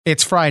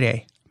It's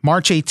Friday,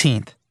 March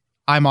 18th.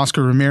 I'm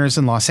Oscar Ramirez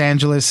in Los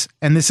Angeles,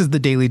 and this is the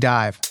Daily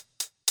Dive.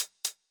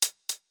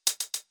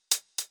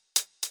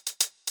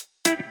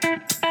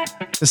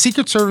 The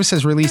Secret Service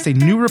has released a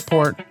new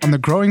report on the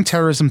growing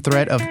terrorism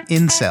threat of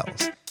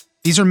incels.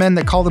 These are men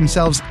that call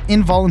themselves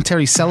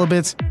involuntary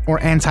celibates or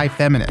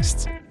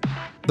anti-feminists.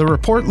 The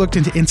report looked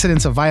into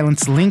incidents of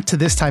violence linked to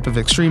this type of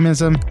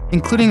extremism,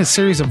 including a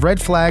series of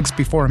red flags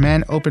before a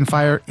man opened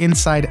fire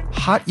inside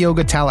Hot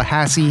Yoga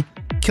Tallahassee,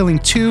 killing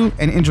 2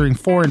 and injuring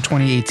 4 in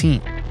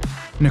 2018.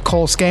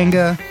 Nicole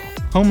Skanga,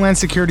 Homeland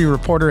Security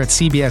reporter at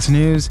CBS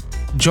News,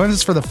 joins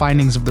us for the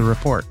findings of the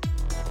report.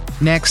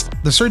 Next,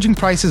 the surging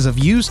prices of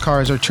used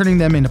cars are turning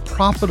them into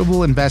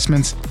profitable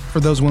investments for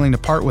those willing to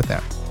part with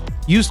them.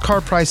 Used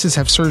car prices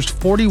have surged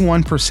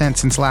 41%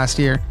 since last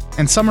year,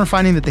 and some are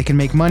finding that they can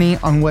make money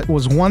on what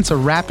was once a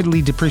rapidly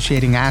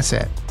depreciating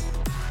asset.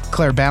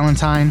 Claire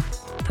Ballantyne,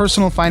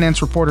 personal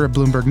finance reporter at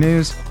Bloomberg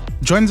News,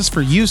 joins us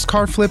for used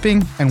car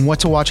flipping and what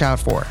to watch out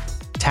for: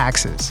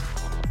 taxes.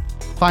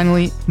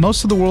 Finally,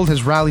 most of the world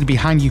has rallied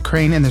behind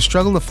Ukraine in the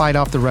struggle to fight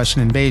off the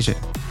Russian invasion.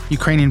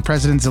 Ukrainian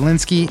President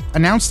Zelensky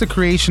announced the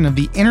creation of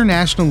the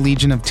International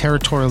Legion of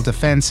Territorial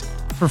Defense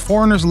for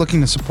foreigners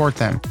looking to support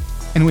them,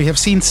 and we have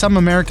seen some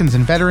Americans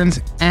and veterans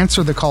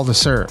answer the call to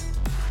serve.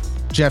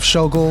 Jeff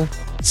Schogel,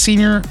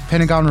 senior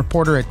Pentagon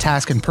reporter at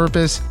Task and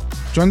Purpose,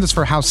 joined us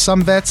for how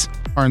some vets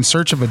are in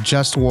search of a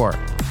just war.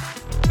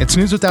 It's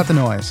news without the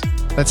noise.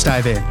 Let's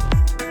dive in.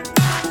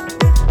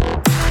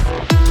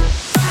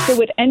 So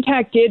what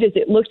NTAC did is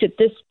it looked at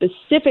this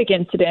specific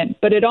incident,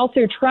 but it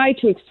also tried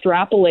to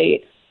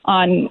extrapolate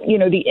on,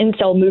 the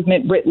incel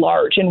movement writ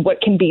large and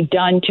what can be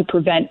done to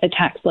prevent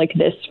attacks like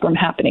this from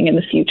happening in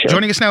the future.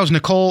 Joining us now is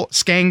Nicole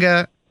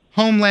Skanga,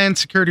 Homeland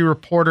Security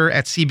reporter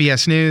at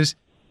CBS News.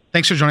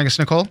 Thanks for joining us,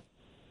 Nicole.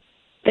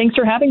 Thanks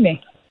for having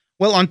me.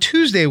 Well, on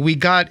Tuesday, we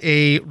got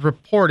a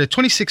report, a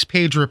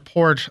 26-page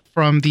report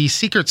from the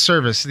Secret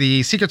Service,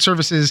 the Secret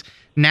Service's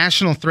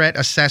National Threat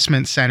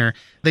Assessment Center.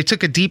 They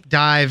took a deep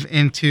dive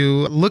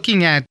into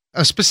looking at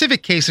a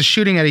specific case, a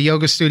shooting at a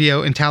yoga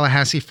studio in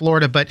Tallahassee,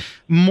 Florida, but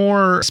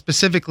more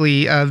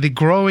specifically, the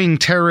growing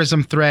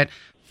terrorism threat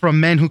from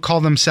men who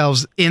call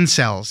themselves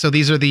incels. So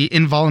these are the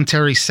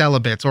involuntary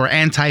celibates or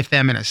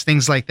anti-feminists,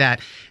 things like that.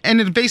 And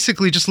it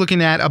basically just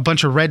looking at a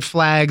bunch of red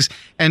flags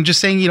and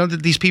just saying,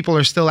 that these people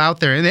are still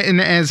out there.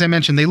 And as I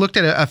mentioned, they looked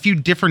at a few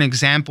different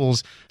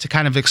examples to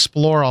kind of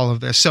explore all of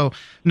this. So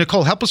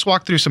Nicole, help us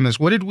walk through some of this.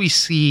 What did we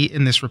see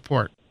in this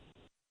report?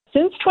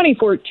 Since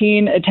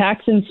 2014,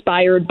 attacks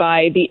inspired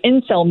by the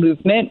Incel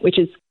movement, which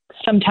is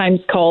sometimes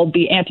called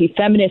the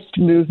anti-feminist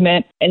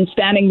movement, and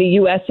spanning the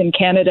U.S. and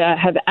Canada,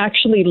 have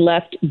actually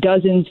left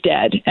dozens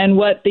dead. And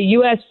what the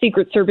U.S.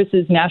 Secret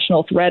Service's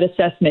National Threat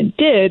Assessment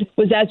did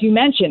was, as you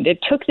mentioned, it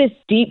took this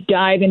deep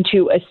dive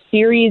into a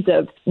series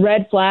of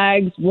red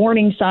flags,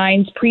 warning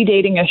signs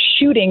predating a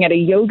shooting at a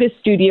yoga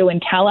studio in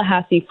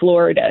Tallahassee,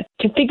 Florida,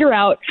 to figure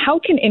out how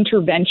can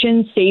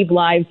interventions save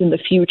lives in the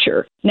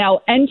future.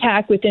 Now,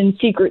 NTAC within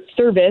Secret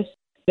Service,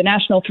 the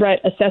National Threat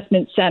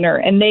Assessment Center,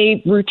 and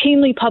they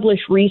routinely publish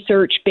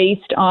research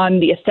based on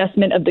the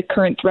assessment of the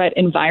current threat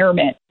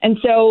environment. And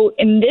so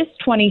in this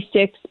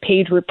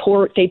 26-page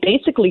report, they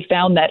basically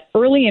found that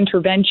early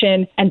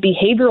intervention and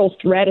behavioral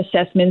threat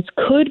assessments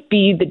could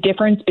be the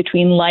difference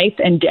between life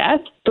and death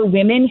for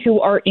women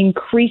who are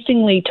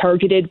increasingly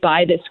targeted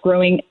by this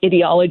growing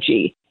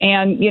ideology.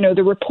 And,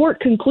 the report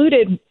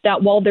concluded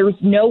that while there's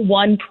no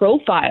one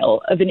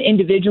profile of an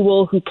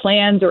individual who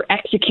plans or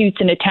executes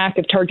an attack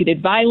of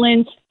targeted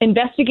violence,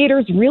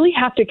 investigators really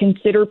have to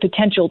consider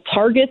potential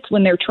targets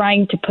when they're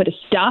trying to put a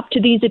stop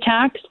to these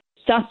attacks.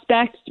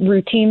 Suspects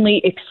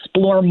routinely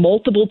explore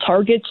multiple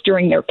targets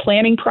during their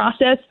planning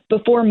process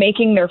before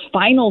making their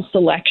final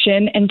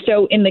selection. And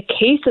so in the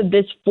case of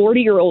this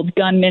 40-year-old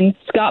gunman,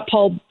 Scott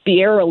Paul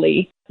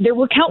Bierley, there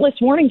were countless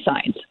warning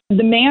signs.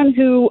 The man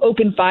who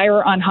opened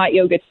fire on Hot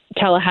Yoga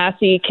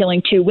Tallahassee,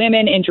 killing 2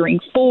 women, injuring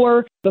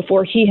 4,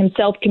 before he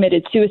himself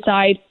committed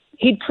suicide.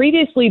 He'd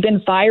previously been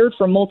fired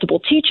from multiple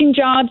teaching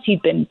jobs.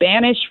 He'd been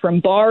banished from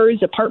bars,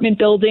 apartment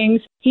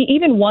buildings. He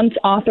even once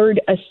authored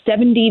a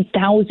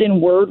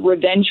 70,000-word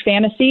revenge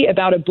fantasy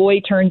about a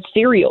boy-turned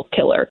serial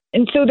killer.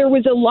 And so there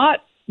was a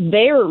lot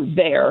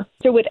there.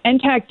 So what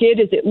NTAC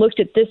did is it looked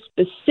at this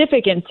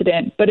specific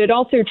incident, but it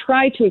also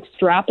tried to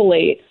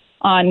extrapolate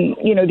on,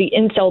 the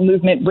incel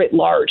movement writ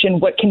large and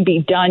what can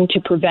be done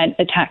to prevent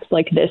attacks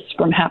like this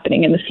from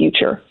happening in the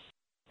future.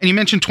 And you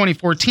mentioned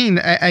 2014.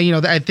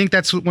 I think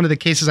that's one of the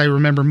cases I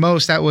remember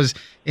most. That was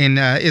in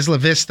Isla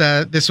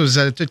Vista. This was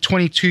a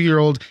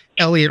 22-year-old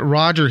Elliot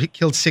Roger. He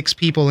killed 6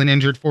 people and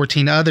injured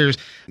 14 others.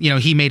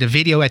 He made a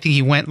video. I think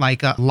he went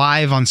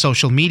live on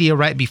social media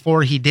right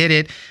before he did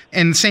it.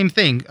 And same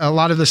thing. A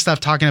lot of the stuff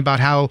talking about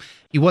how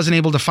he wasn't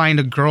able to find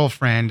a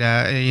girlfriend.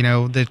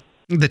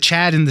 The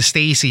Chad and the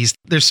Stacys.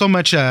 There's so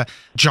much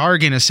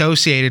jargon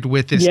associated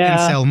with this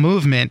incel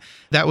movement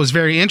that was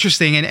very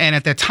interesting. And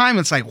at that time,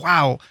 it's like,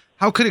 wow,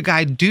 how could a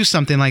guy do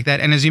something like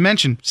that? And as you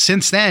mentioned,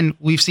 since then,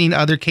 we've seen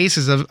other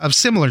cases of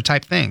similar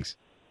type things.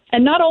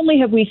 And not only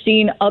have we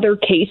seen other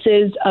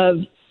cases of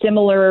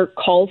similar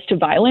calls to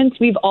violence,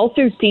 we've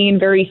also seen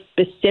very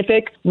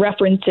specific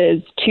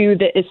references to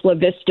the Isla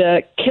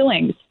Vista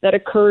killings that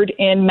occurred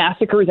in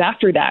massacres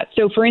after that.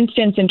 So, for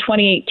instance, in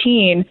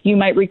 2018, you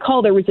might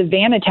recall there was a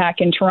van attack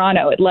in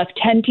Toronto. It left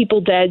 10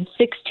 people dead,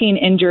 16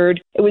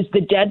 injured. It was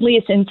the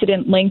deadliest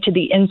incident linked to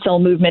the Incel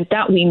movement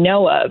that we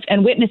know of.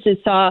 And witnesses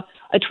saw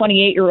a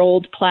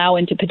 28-year-old plow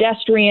into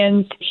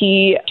pedestrians.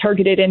 He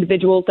targeted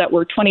individuals that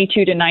were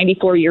 22 to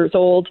 94 years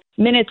old,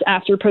 minutes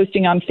after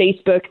posting on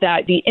Facebook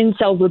that the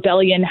Incel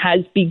rebellion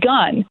has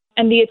begun.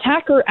 And the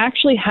attacker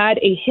actually had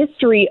a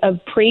history of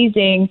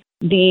praising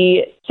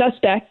the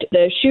suspect,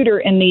 the shooter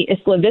in the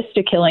Isla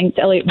Vista killings,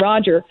 Elliot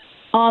Rodger,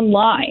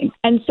 online.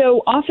 And so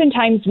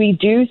oftentimes we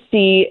do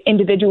see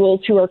individuals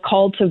who are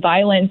called to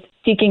violence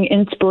seeking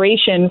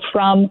inspiration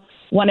from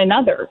one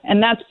another.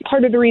 And that's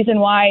part of the reason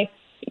why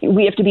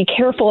we have to be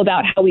careful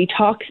about how we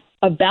talk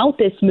about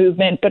this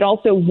movement, but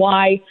also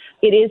why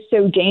it is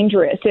so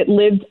dangerous. It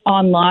lives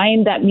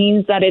online. That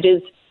means that it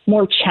is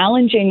more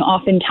challenging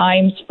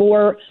oftentimes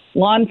for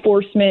law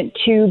enforcement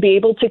to be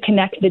able to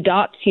connect the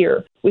dots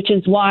here, which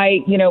is why,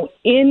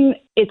 in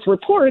its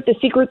report, the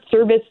Secret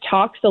Service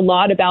talks a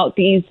lot about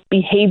these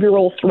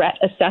behavioral threat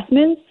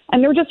assessments.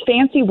 And they're just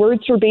fancy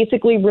words for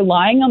basically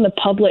relying on the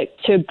public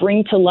to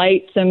bring to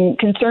light some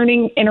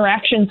concerning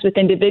interactions with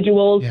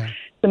individuals,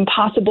 some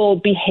possible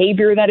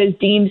behavior that is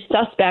deemed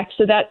suspect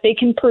so that they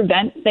can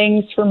prevent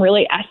things from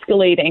really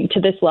escalating to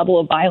this level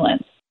of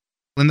violence.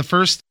 In the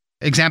first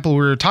example, we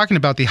were talking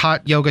about the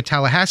Hot Yoga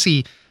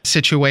Tallahassee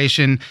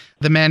situation.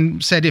 The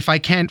man said, if I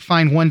can't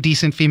find one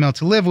decent female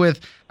to live with,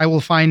 I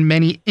will find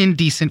many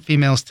indecent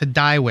females to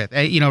die with.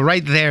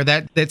 Right there,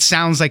 that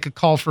sounds like a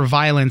call for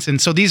violence. And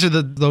so these are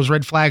those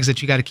red flags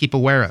that you got to keep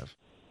aware of.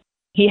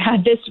 He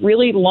had this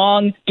really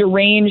long,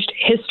 deranged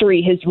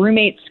history. His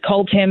roommates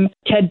called him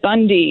Ted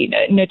Bundy,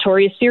 a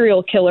notorious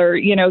serial killer.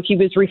 He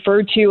was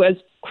referred to as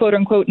quote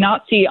unquote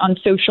Nazi on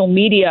social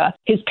media.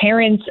 His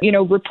parents,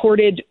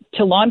 reported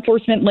to law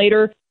enforcement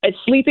later at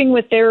sleeping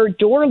with their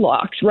door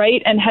locked,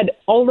 right? And had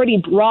already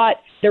brought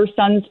their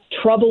son's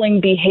troubling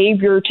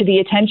behavior to the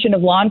attention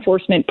of law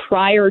enforcement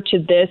prior to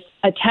this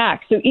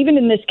attack. So even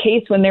in this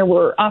case, when there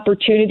were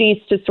opportunities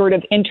to sort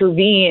of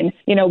intervene,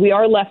 we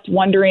are left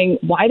wondering,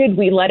 why did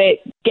we let it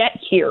get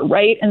here,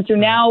 right? And so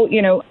now,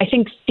 I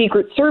think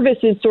Secret Service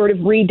is sort of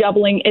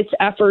redoubling its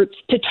efforts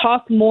to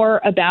talk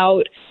more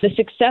about the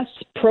success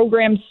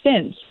programs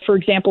since. For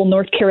example,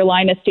 North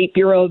Carolina State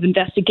Bureau of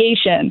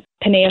Investigation,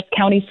 Pinellas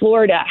County,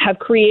 Florida, have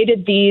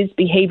created these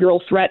behavioral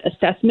threat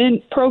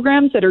assessment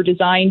programs that are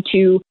designed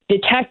to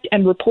detect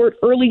and report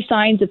early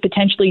signs of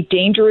potentially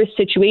dangerous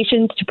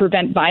situations to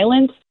prevent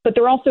violence. But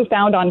they're also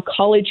found on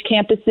college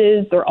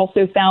campuses. They're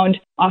also found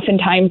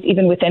oftentimes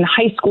even within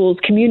high schools,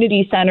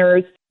 community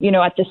centers,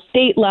 at the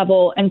state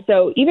level. And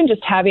so even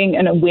just having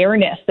an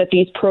awareness that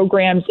these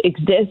programs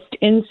exist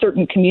in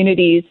certain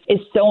communities is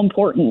so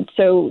important.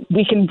 So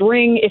we can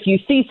bring, if you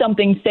see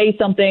something, say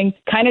something,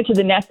 kind of to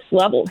the next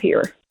level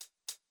here.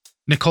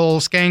 Nicole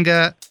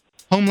Skanga,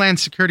 Homeland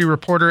Security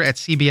reporter at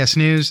CBS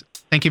News.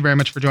 Thank you very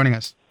much for joining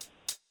us.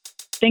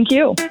 Thank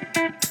you.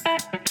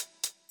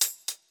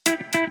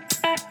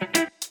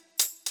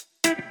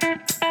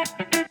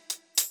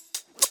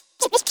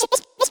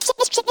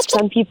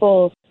 Some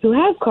people who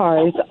have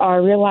cars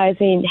are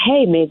realizing,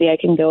 hey, maybe I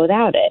can go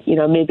without it.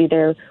 Maybe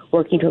they're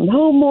working from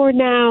home more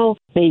now.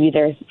 Maybe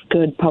there's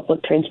good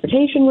public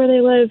transportation where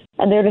they live.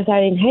 And they're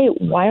deciding, hey,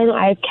 why don't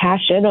I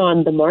cash in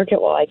on the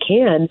market while I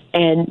can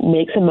and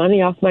make some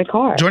money off my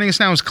car? Joining us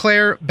now is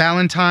Claire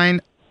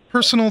Ballantyne,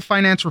 personal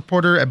finance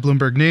reporter at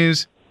Bloomberg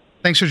News.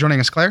 Thanks for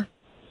joining us, Claire.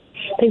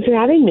 Thanks for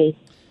having me.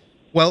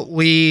 Well,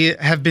 we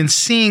have been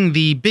seeing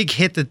the big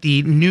hit that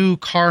the new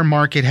car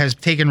market has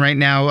taken right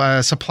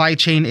now, supply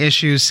chain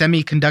issues,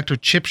 semiconductor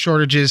chip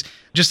shortages,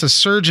 just a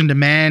surge in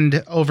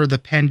demand over the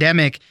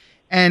pandemic.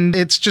 And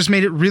it's just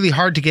made it really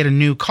hard to get a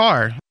new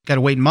car. You got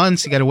to wait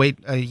months, you got to wait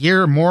a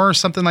year or more,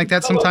 something like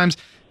that sometimes,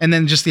 and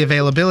then just the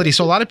availability.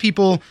 So a lot of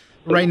people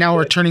right now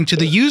are turning to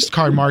the used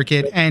car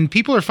market, and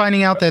people are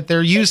finding out that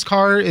their used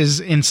car is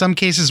in some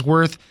cases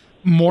worth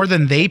more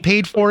than they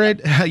paid for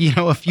it,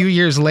 a few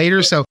years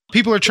later. So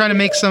people are trying to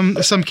make some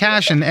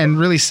cash and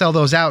really sell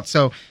those out.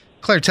 So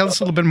Claire, tell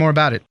us a little bit more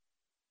about it.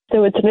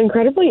 So it's an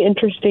incredibly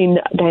interesting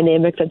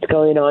dynamic that's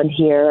going on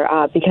here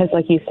because,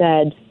 like you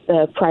said,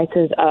 the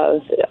prices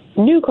of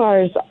new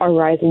cars are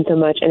rising so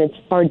much and it's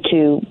hard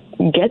to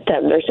get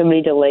them. There's so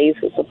many delays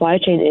with supply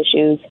chain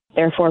issues.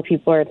 Therefore,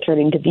 people are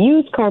turning to the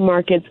used car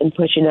markets and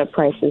pushing up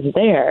prices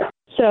there.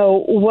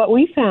 So what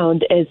we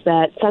found is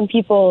that some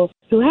people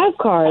who have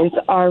cars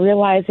are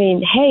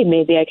realizing, hey,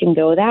 maybe I can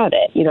go without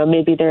it.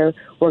 Maybe they're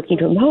working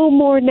from home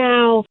more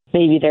now.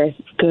 Maybe there's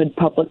good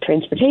public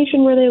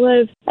transportation where they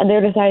live. And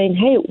they're deciding,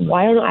 hey,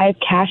 why don't I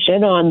cash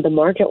in on the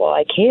market while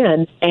I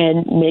can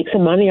and make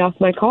some money off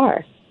my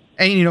car?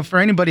 And, for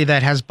anybody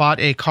that has bought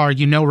a car,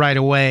 right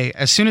away,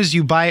 as soon as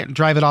you buy it and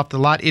drive it off the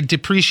lot, it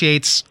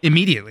depreciates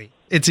immediately.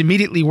 it's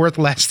immediately worth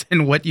less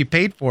than what you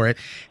paid for it.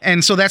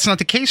 And so that's not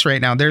the case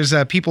right now. There's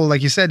people,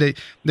 like you said,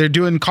 they're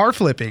doing car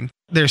flipping.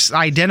 They're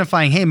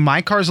identifying, hey,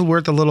 my car's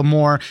worth a little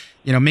more.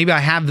 Maybe I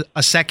have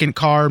a second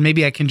car.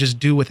 Maybe I can just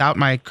do without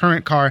my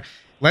current car.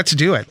 Let's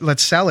do it.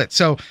 Let's sell it.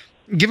 So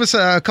give us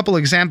a couple of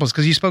examples,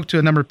 because you spoke to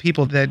a number of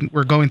people that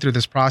were going through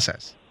this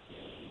process.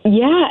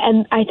 Yeah,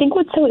 and I think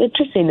what's so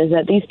interesting is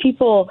that these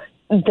people,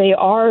 they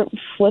are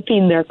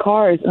flipping their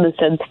cars in the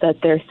sense that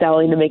they're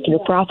selling and making a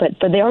profit,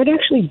 but they aren't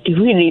actually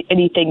doing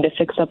anything to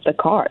fix up the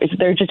cars.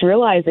 They're just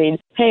realizing,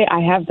 hey, I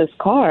have this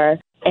car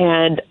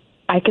and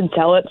I can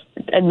sell it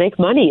and make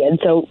money. And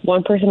so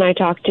one person I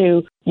talked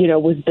to,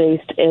 was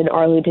based in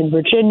Arlington,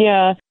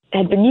 Virginia,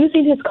 had been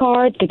using his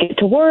car to get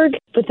to work,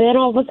 but then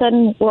all of a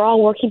sudden we're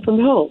all working from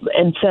home.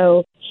 And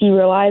so he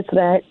realized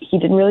that he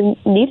didn't really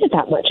need it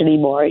that much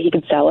anymore. He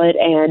could sell it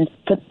and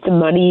put the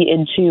money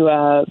into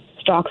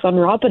stocks on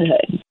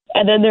Robinhood.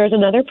 And then there's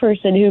another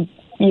person who,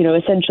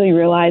 essentially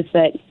realized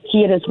that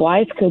he and his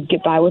wife could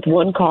get by with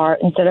one car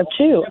instead of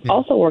two,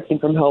 also working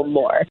from home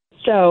more.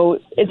 So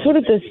it's sort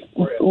of this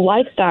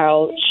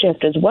lifestyle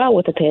shift as well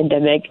with the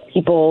pandemic.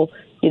 People,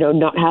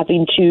 not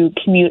having to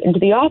commute into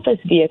the office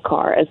via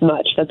car as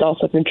much. That's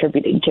also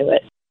contributing to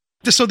it.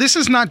 So this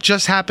is not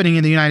just happening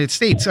in the United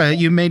States.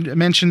 You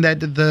mentioned that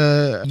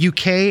the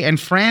UK and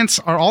France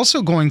are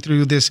also going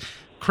through this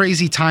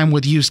crazy time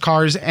with used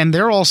cars, and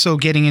they're also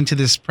getting into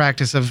this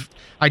practice of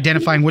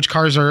identifying which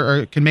cars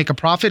can make a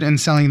profit and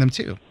selling them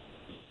too.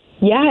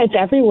 Yeah, it's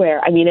everywhere.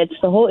 I mean, it's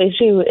the whole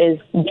issue is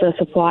the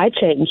supply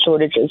chain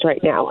shortages right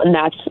now, and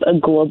that's a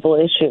global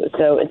issue.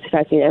 So it's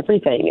affecting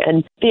everything.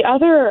 And the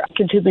other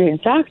contributing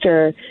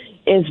factor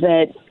is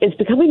that it's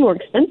becoming more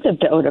expensive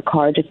to own a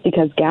car just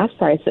because gas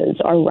prices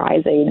are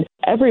rising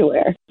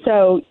everywhere.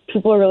 So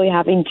people are really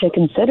having to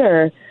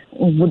consider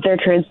their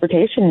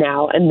transportation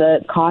now and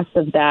the cost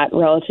of that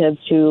relative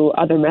to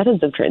other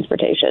methods of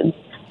transportation.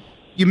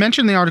 You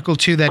mentioned in the article,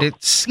 too, that it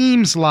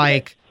seems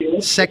like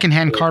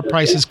secondhand car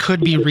prices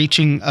could be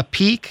reaching a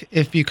peak.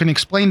 If you can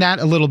explain that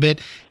a little bit.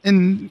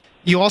 And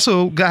you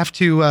also have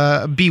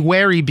to be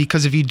wary,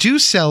 because if you do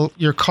sell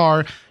your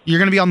car, you're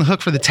going to be on the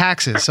hook for the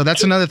taxes. So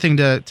that's another thing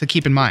to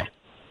keep in mind.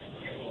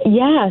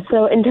 Yeah,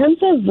 so in terms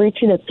of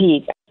reaching a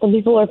peak, some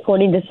people are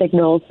pointing to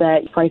signals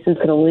that prices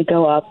could only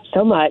go up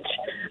so much.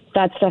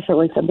 That's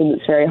definitely something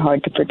that's very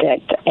hard to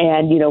predict.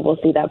 And, we'll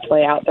see that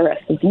play out the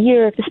rest of the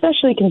year,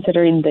 especially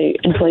considering the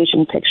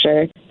inflation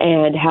picture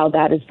and how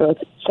that is both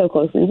so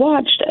closely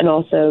watched and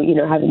also,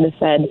 having the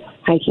Fed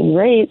hiking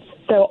rates.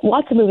 So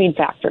lots of moving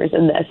factors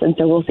in this. And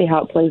so we'll see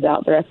how it plays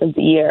out the rest of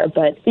the year.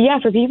 But yeah,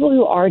 for people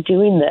who are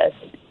doing this,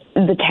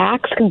 the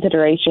tax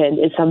consideration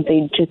is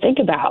something to think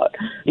about,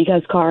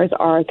 because cars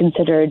are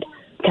considered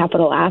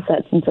capital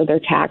assets. And so they're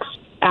taxed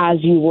as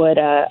you would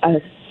a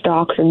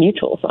stocks or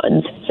mutual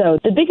funds. So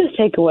the biggest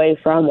takeaway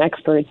from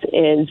experts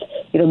is,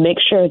 make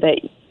sure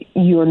that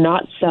you're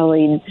not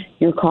selling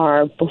your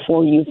car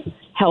before you've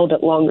held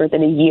it longer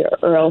than a year,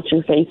 or else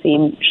you're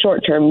facing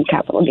short-term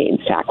capital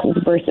gains taxes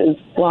versus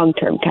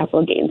long-term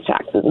capital gains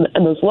taxes.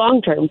 And those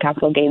long-term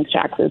capital gains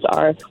taxes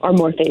are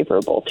more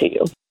favorable to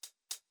you.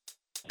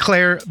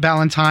 Claire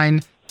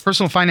Ballantyne,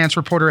 personal finance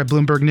reporter at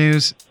Bloomberg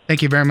News.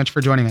 Thank you very much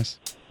for joining us.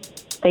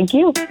 Thank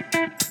you.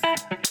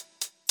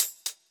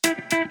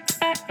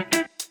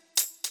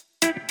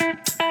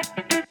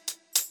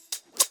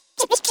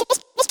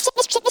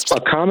 A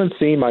common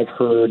theme I've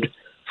heard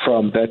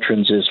from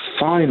veterans is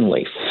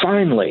finally,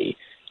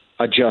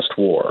 a just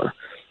war,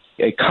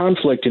 a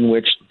conflict in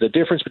which the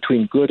difference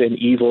between good and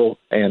evil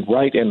and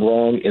right and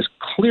wrong is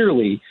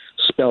clearly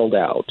spelled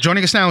out.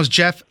 Joining us now is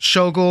Jeff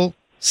Schogel,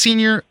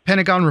 senior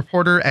Pentagon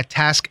reporter at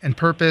Task and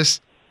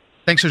Purpose.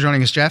 Thanks for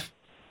joining us, Jeff.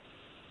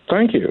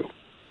 Thank you.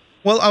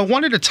 Well, I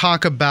wanted to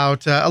talk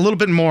about a little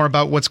bit more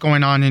about what's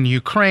going on in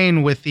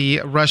Ukraine with the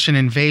Russian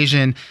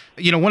invasion.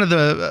 One of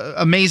the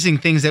amazing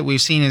things that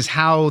we've seen is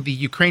how the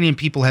Ukrainian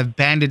people have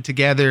banded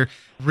together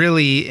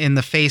really in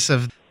the face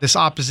of this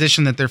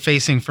opposition that they're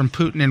facing from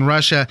Putin and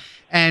Russia.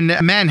 And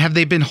man, have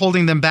they been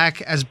holding them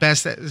back as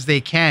best as they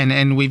can.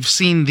 And we've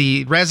seen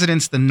the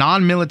residents, the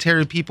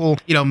non-military people,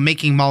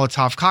 making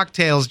Molotov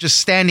cocktails, just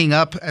standing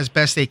up as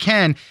best they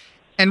can.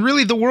 And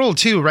really the world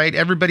too, right?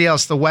 Everybody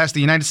else, the West,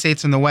 the United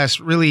States and the West,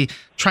 really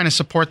trying to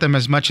support them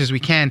as much as we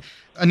can.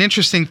 An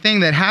interesting thing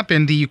that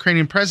happened, the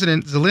Ukrainian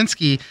president,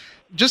 Zelensky,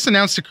 just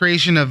announced the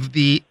creation of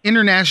the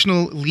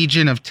International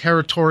Legion of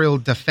Territorial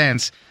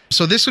Defense.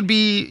 So this would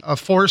be a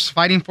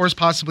fighting force,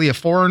 possibly of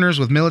foreigners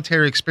with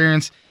military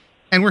experience.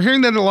 And we're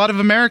hearing that a lot of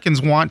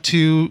Americans want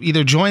to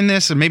either join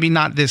this, or maybe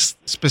not this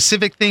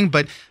specific thing,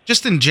 but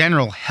just in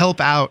general,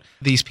 help out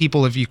these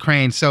people of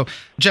Ukraine. So,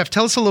 Jeff,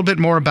 tell us a little bit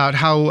more about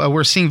how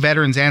we're seeing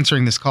veterans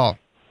answering this call.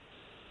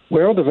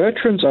 Well, the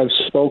veterans I've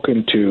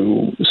spoken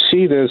to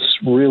see this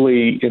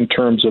really in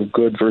terms of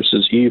good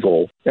versus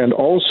evil, and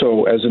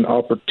also as an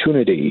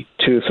opportunity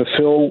to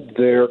fulfill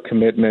their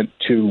commitment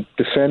to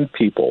defend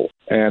people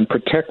and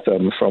protect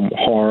them from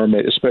harm,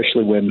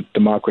 especially when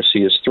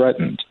democracy is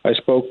threatened. I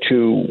spoke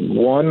to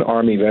one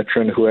Army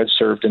veteran who had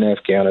served in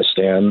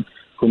Afghanistan,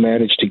 who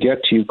managed to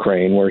get to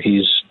Ukraine, where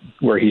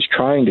he's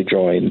trying to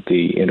join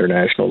the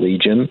International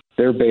Legion.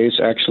 Their base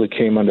actually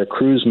came under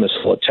cruise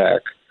missile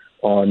attack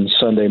on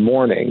Sunday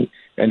morning,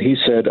 and he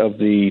said of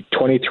the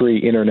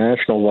 23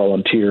 international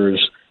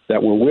volunteers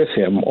that were with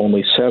him,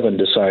 only 7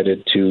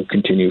 decided to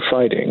continue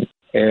fighting.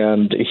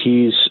 And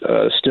he's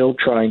still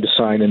trying to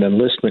sign an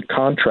enlistment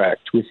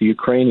contract with the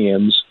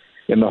Ukrainians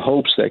in the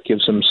hopes that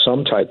gives him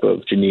some type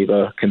of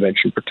Geneva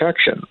Convention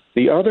protection.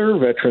 The other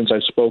veterans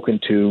I've spoken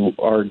to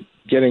are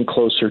getting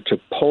closer to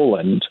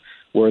Poland,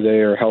 where they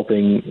are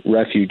helping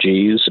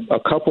refugees. A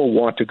couple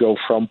want to go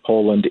from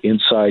Poland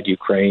inside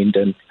Ukraine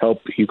and help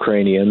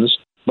Ukrainians.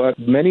 But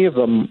many of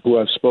them who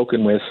I've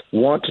spoken with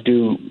want to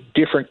do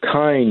different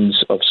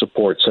kinds of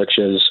support, such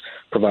as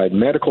provide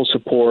medical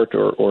support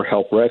or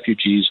help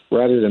refugees,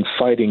 rather than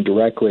fighting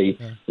directly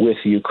with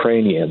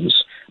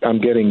Ukrainians.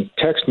 I'm getting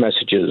text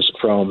messages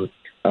from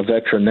a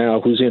veteran now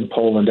who's in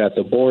Poland at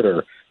the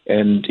border,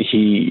 and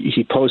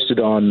he posted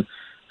on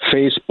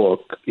Facebook.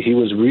 He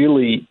was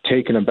really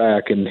taken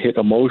aback and hit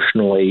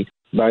emotionally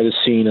by the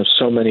scene of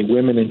so many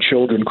women and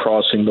children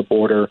crossing the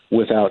border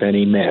without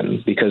any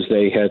men because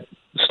they had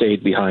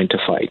stayed behind to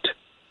fight.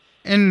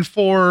 And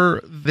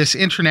for this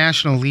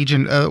International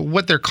Legion,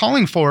 what they're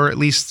calling for, at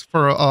least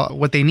for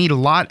what they need a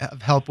lot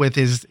of help with,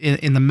 is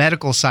in the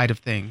medical side of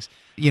things.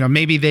 You know,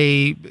 maybe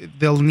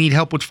they'll need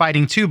help with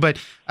fighting too, but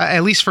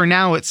at least for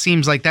now, it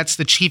seems like that's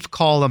the chief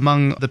call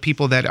among the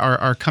people that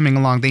are coming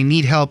along. They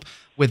need help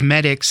with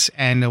medics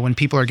and when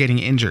people are getting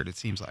injured, it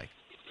seems like.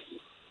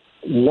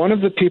 One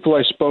of the people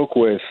I spoke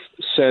with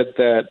said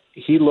that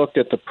he looked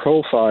at the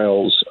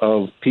profiles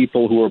of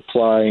people who were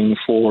applying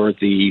for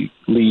the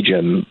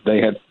Legion. They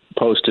had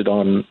posted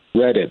on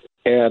Reddit,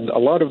 and a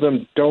lot of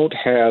them don't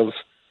have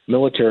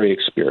military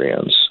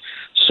experience.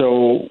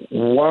 So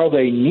while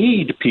they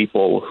need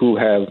people who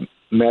have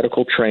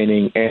medical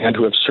training and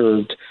who have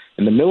served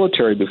in the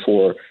military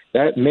before,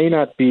 that may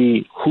not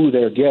be who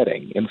they're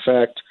getting. In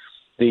fact,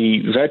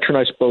 the veteran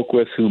I spoke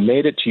with who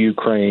made it to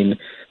Ukraine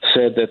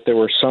said that there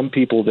were some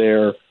people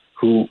there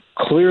who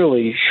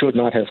clearly should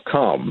not have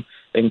come,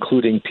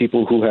 including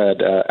people who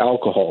had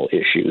alcohol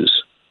issues.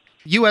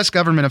 U.S.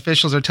 government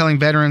officials are telling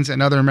veterans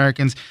and other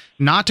Americans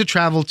not to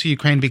travel to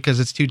Ukraine because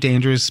it's too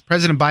dangerous.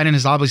 President Biden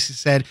has obviously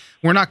said,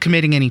 we're not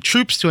committing any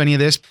troops to any of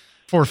this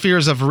for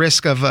fears of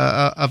risk of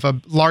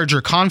a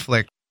larger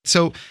conflict.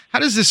 So how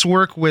does this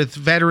work with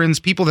veterans,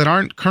 people that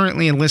aren't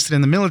currently enlisted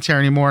in the military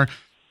anymore,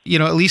 you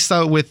know, at least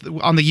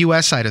on the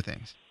U.S. side of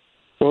things?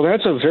 Well,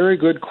 that's a very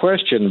good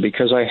question,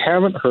 because I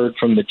haven't heard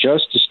from the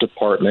Justice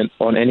Department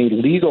on any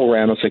legal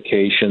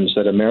ramifications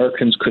that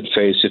Americans could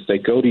face if they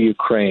go to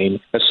Ukraine,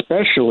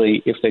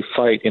 especially if they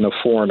fight in a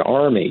foreign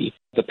army.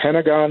 The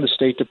Pentagon, the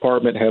State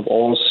Department have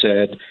all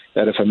said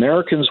that if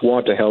Americans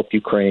want to help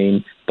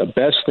Ukraine, the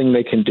best thing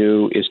they can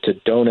do is to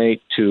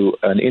donate to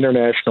an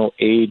international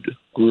aid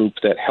group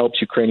that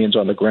helps Ukrainians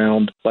on the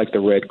ground, like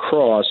the Red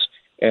Cross.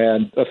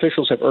 And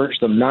officials have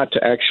urged them not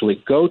to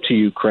actually go to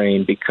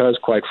Ukraine because,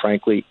 quite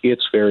frankly,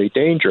 it's very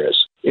dangerous.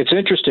 It's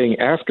interesting.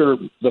 After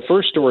the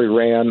first story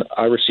ran,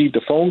 I received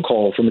a phone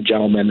call from a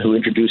gentleman who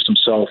introduced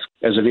himself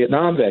as a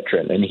Vietnam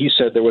veteran. And he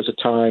said there was a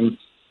time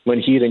when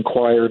he had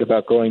inquired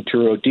about going to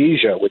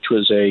Rhodesia, which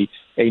was a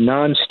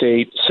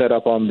non-state set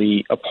up on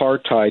the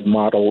apartheid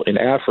model in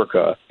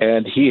Africa.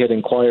 And he had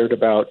inquired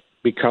about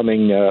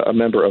becoming a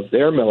member of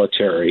their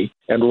military.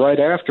 And right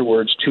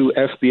afterwards, 2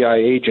 FBI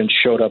agents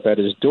showed up at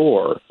his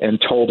door and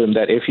told him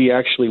that if he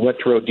actually went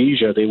to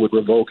Rhodesia, they would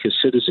revoke his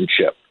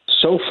citizenship.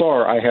 So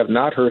far, I have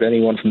not heard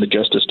anyone from the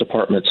Justice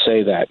Department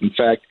say that. In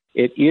fact,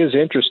 it is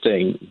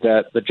interesting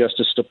that the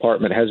Justice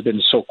Department has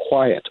been so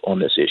quiet on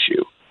this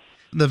issue.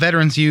 The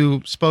veterans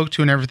you spoke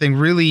to and everything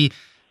really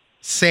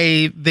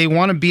say they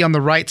want to be on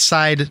the right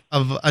side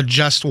of a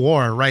just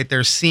war, right?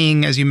 They're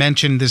seeing, as you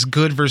mentioned, this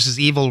good versus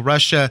evil,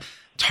 Russia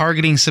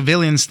targeting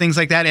civilians, things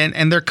like that.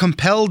 And they're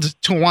compelled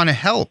to want to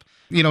help.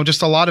 You know,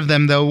 just a lot of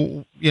them,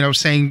 though, you know,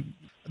 saying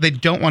they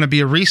don't want to be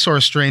a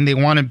resource drain. They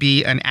want to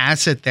be an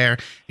asset there.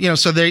 You know,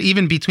 so they're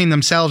even between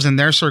themselves and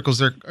their circles,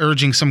 they're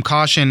urging some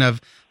caution of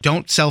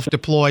don't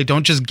self-deploy.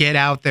 Don't just get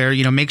out there.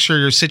 You know, make sure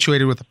you're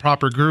situated with a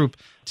proper group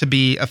to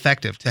be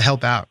effective, to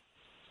help out.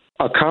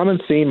 A common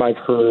theme I've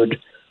heard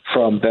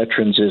from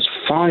veterans is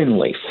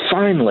finally,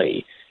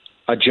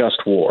 a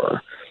just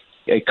war.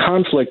 A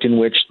conflict in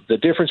which the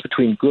difference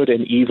between good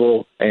and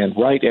evil and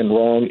right and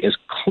wrong is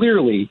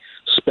clearly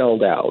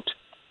spelled out.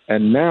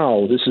 And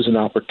now this is an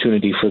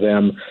opportunity for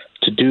them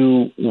to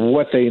do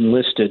what they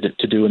enlisted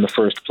to do in the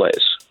first place.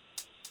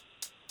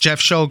 Jeff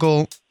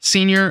Schogel,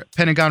 senior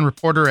Pentagon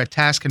reporter at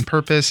Task and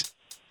Purpose,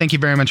 thank you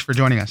very much for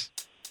joining us.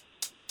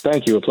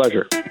 Thank you. A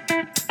pleasure.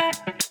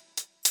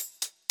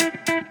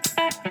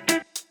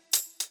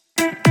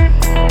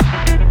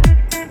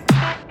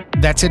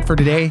 That's it for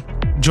today.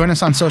 Join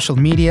us on social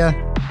media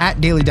at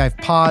Daily Dive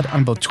Pod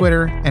on both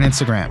Twitter and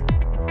Instagram.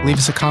 Leave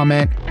us a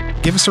comment,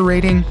 give us a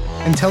rating,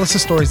 and tell us the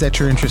stories that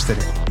you're interested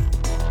in.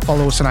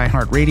 Follow us on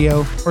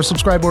iHeartRadio or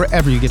subscribe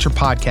wherever you get your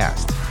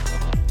podcast.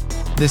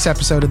 This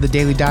episode of The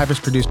Daily Dive is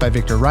produced by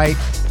Victor Wright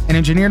and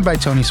engineered by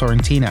Tony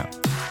Sorrentino.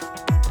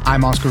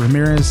 I'm Oscar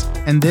Ramirez,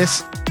 and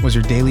this was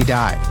your Daily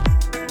Dive.